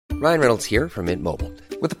Ryan Reynolds here from Mint Mobile.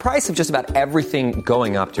 With the price of just about everything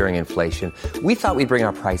going up during inflation, we thought we'd bring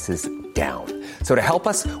our prices down. So to help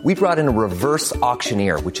us, we brought in a reverse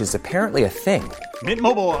auctioneer, which is apparently a thing. Mint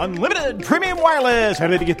Mobile Unlimited Premium Wireless. How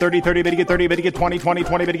to get 30, 30, bit to get 30, bit to get 20, 20,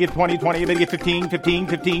 20, bit to get 20, 20, bit to get 15, 15,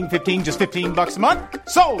 15, 15, just $15 a month?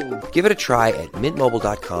 Sold! Give it a try at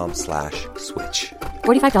mintmobile.com/switch.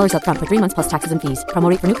 $45 up front for 3 months plus taxes and fees. Promo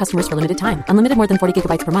rate for new customers for limited time. Unlimited more than 40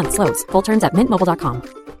 gigabytes per month. Slows full terms at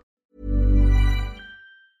mintmobile.com.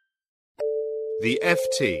 The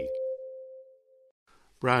FT.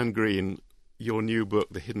 Brian Greene, your new book,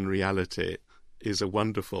 The Hidden Reality, is a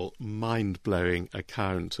wonderful, mind-blowing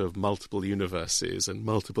account of multiple universes and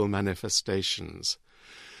multiple manifestations.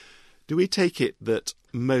 Do we take it that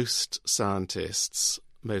most scientists,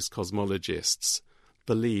 most cosmologists,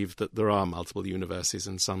 believe that there are multiple universes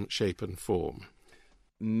in some shape and form?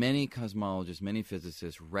 Many cosmologists, many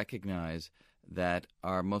physicists recognize that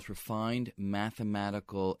our most refined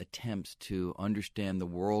mathematical attempts to understand the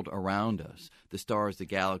world around us, the stars, the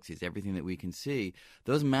galaxies, everything that we can see,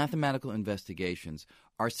 those mathematical investigations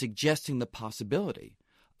are suggesting the possibility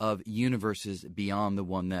of universes beyond the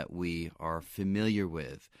one that we are familiar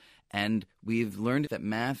with. And we've learned that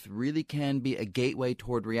math really can be a gateway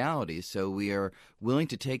toward reality. So we are willing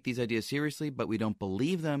to take these ideas seriously, but we don't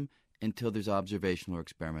believe them until there's observational or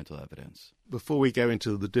experimental evidence. Before we go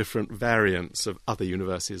into the different variants of other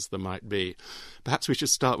universes there might be, perhaps we should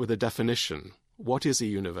start with a definition. What is a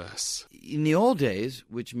universe? In the old days,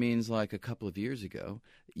 which means like a couple of years ago,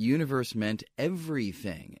 universe meant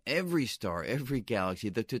everything, every star, every galaxy,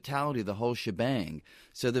 the totality, the whole shebang.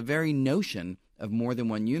 So the very notion of more than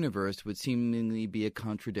one universe would seemingly be a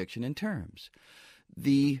contradiction in terms.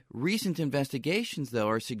 The recent investigations, though,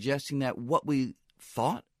 are suggesting that what we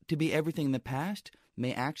thought to be everything in the past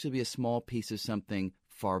may actually be a small piece of something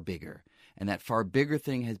far bigger. And that far bigger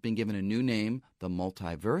thing has been given a new name, the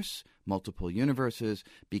multiverse, multiple universes,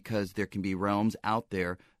 because there can be realms out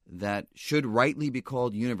there that should rightly be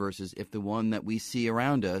called universes if the one that we see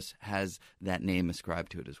around us has that name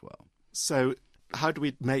ascribed to it as well. So how do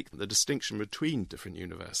we make the distinction between different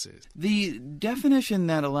universes? The definition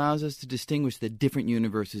that allows us to distinguish the different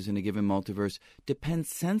universes in a given multiverse depends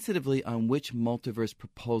sensitively on which multiverse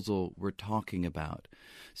proposal we're talking about.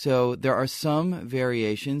 So there are some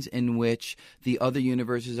variations in which the other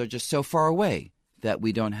universes are just so far away that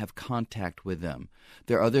we don't have contact with them.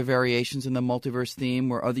 There are other variations in the multiverse theme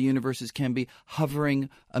where other universes can be hovering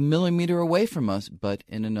a millimeter away from us, but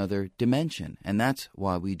in another dimension, and that's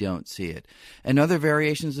why we don't see it. And other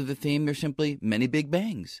variations of the theme, they're simply many big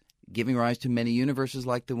bangs, giving rise to many universes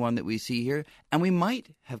like the one that we see here, and we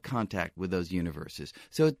might have contact with those universes.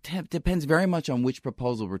 So it depends very much on which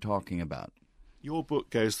proposal we're talking about. Your book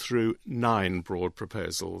goes through 9 broad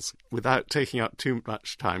proposals. Without taking up too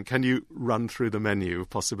much time, can you run through the menu of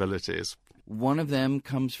possibilities? One of them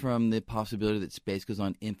comes from the possibility that space goes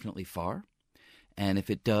on infinitely far. And if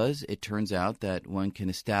it does, it turns out that one can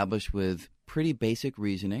establish with pretty basic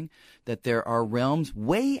reasoning that there are realms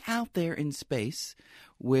way out there in space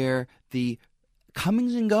where the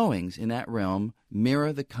comings and goings in that realm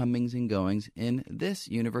mirror the comings and goings in this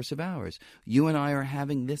universe of ours. You and I are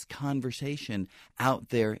having this conversation out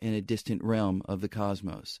there in a distant realm of the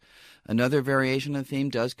cosmos. Another variation of the theme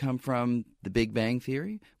does come from the Big Bang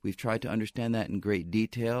Theory. We've tried to understand that in great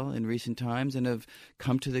detail in recent times and have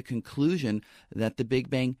come to the conclusion that the Big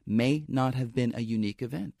Bang may not have been a unique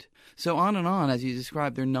event. So on and on, as you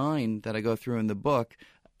described, there are 9 that I go through in the book.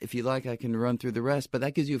 If you like, I can run through the rest, but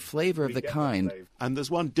that gives you a flavor of the kind. And there's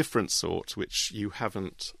one different sort which you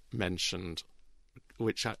haven't mentioned,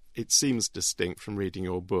 which it seems distinct from reading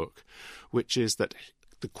your book, which is that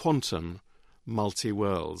the quantum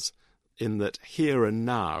multi-worlds, in that here and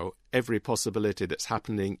now, every possibility that's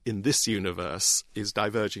happening in this universe is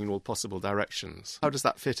diverging in all possible directions. How does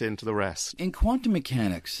that fit into the rest? In quantum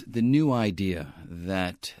mechanics, the new idea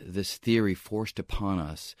that this theory forced upon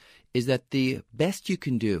us is that the best you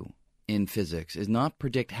can do in physics is not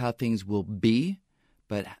predict how things will be,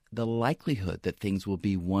 but the likelihood that things will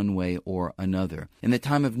be one way or another. In the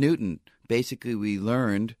time of Newton, basically we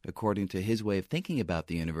learned, according to his way of thinking about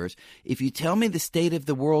the universe, if you tell me the state of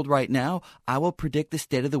the world right now, I will predict the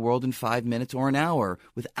state of the world in 5 minutes or an hour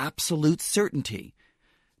with absolute certainty.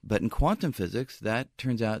 But in quantum physics, that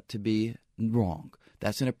turns out to be wrong.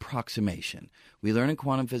 That's an approximation. We learn in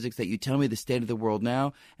quantum physics that you tell me the state of the world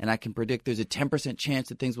now, and I can predict there's a 10% chance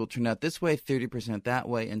that things will turn out this way, 30% that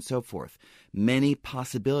way, and so forth. Many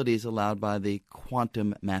possibilities allowed by the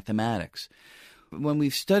quantum mathematics. When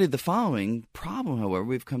we've studied the following problem, however,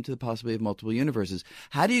 we've come to the possibility of multiple universes.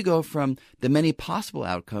 How do you go from the many possible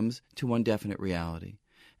outcomes to one definite reality?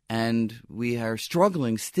 And we are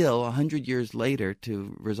struggling still 100 years later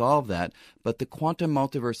to resolve that. But the quantum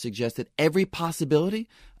multiverse suggests that every possibility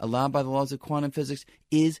allowed by the laws of quantum physics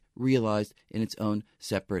is realized in its own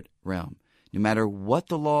separate realm. No matter what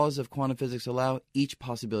the laws of quantum physics allow, each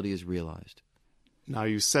possibility is realized. Now,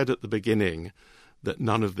 you said at the beginning that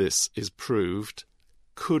none of this is proved.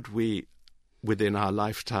 Could we, within our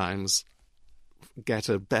lifetimes, get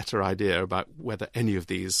a better idea about whether any of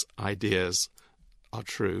these ideas are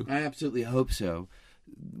true? I absolutely hope so.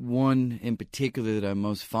 One in particular that I'm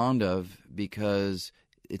most fond of, because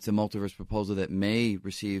it's a multiverse proposal that may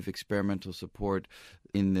receive experimental support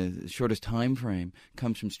in the shortest time frame,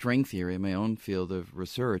 comes from string theory, my own field of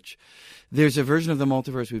research. There's a version of the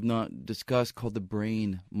multiverse we've not discussed called the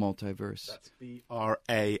brane multiverse. That's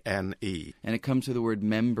B-R-A-N-E. And it comes to the word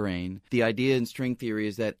membrane. The idea in string theory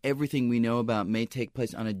is that everything we know about may take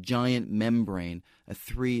place on a giant membrane, a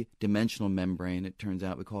three-dimensional membrane. It turns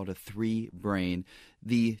out we call it a three-brane.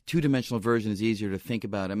 The two-dimensional version is easier to think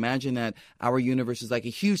about. Imagine that our universe is like a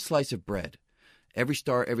huge slice of bread. Every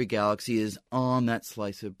star, every galaxy is on that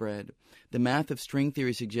slice of bread. The math of string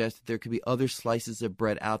theory suggests that there could be other slices of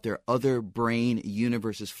bread out there, other brane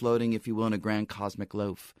universes floating, if you will, in a grand cosmic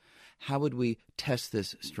loaf. How would we test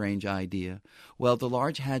this strange idea? Well, the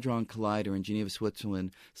Large Hadron Collider in Geneva,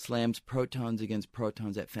 Switzerland, slams protons against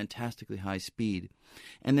protons at fantastically high speed.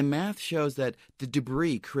 And the math shows that the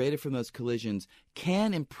debris created from those collisions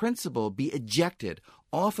can, in principle, be ejected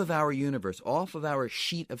off of our universe, off of our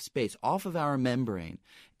sheet of space, off of our membrane,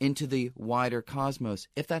 into the wider cosmos.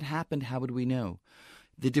 If that happened, how would we know?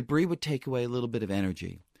 The debris would take away a little bit of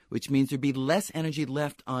energy, which means there'd be less energy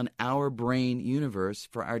left on our brane universe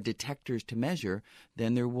for our detectors to measure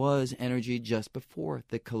than there was energy just before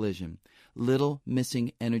the collision. Little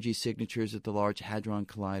missing energy signatures at the Large Hadron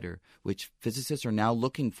Collider, which physicists are now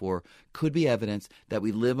looking for, could be evidence that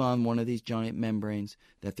we live on one of these giant membranes,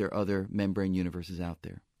 that there are other membrane universes out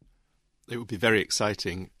there. It would be very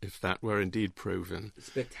exciting if that were indeed proven.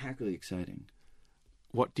 Spectacularly exciting.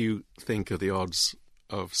 What do you think are the odds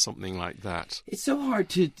of something like that? It's so hard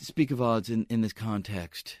to speak of odds in this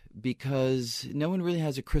context because no one really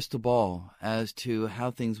has a crystal ball as to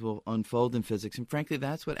how things will unfold in physics, and frankly,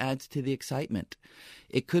 that's what adds to the excitement.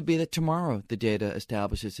 It could be that tomorrow the data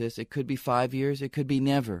establishes this. It could be 5 years. It could be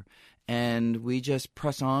never. And we just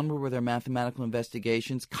press onward with our mathematical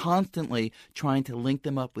investigations, constantly trying to link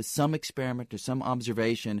them up with some experiment or some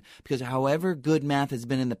observation, because however good math has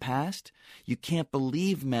been in the past, you can't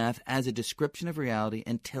believe math as a description of reality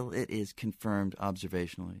until it is confirmed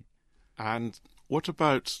observationally. And what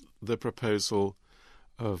about the proposal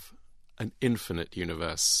of an infinite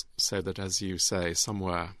universe, so that, as you say,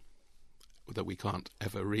 somewhere that we can't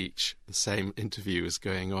ever reach, the same interview is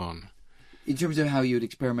going on? In terms of how you would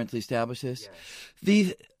experimentally establish this? Yes.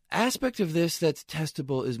 The aspect of this that's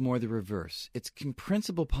testable is more the reverse. It's in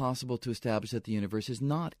principle possible to establish that the universe is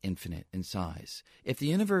not infinite in size. If the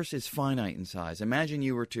universe is finite in size, imagine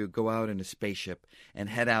you were to go out in a spaceship and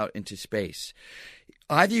head out into space.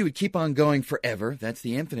 Either you would keep on going forever, that's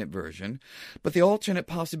the infinite version, but the alternate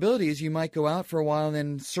possibility is you might go out for a while and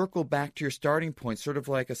then circle back to your starting point, sort of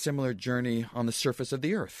like a similar journey on the surface of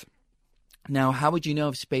the Earth. Now, how would you know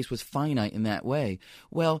if space was finite in that way?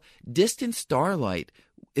 Well, distant starlight,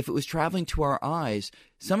 if it was traveling to our eyes,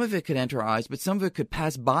 some of it could enter our eyes, but some of it could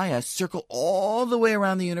pass by us, circle all the way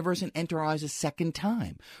around the universe, and enter our eyes a second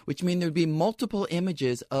time, which means there would be multiple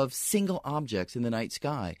images of single objects in the night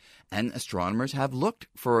sky. And astronomers have looked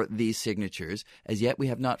for these signatures. As yet, we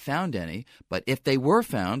have not found any. But if they were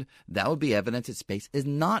found, that would be evidence that space is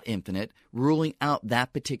not infinite, ruling out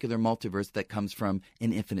that particular multiverse that comes from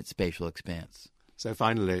an infinite spatial expanse. So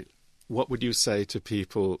finally, what would you say to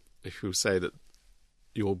people who say that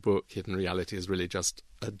your book, Hidden Reality, is really just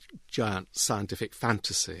a giant scientific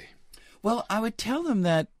fantasy? Well, I would tell them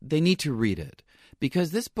that they need to read it,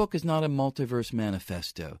 because this book is not a multiverse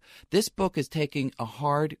manifesto. This book is taking a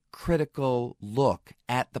hard, critical look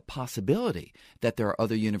at the possibility that there are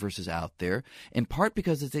other universes out there, in part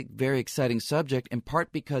because it's a very exciting subject, in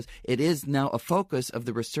part because it is now a focus of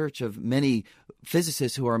the research of many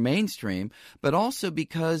physicists who are mainstream, but also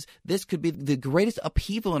because this could be the greatest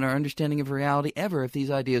upheaval in our understanding of reality ever if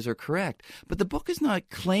these ideas are correct. But the book is not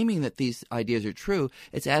claiming that these ideas are true.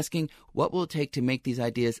 It's asking, what will it take to make these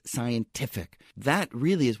ideas scientific? That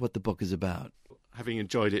really is what the book is about. Having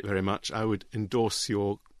enjoyed it very much, I would endorse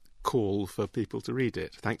your call for people to read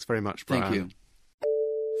it. Thanks very much, Brian. Thank you.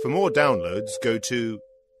 For more downloads, go to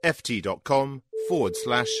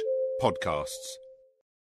ft.com/podcasts.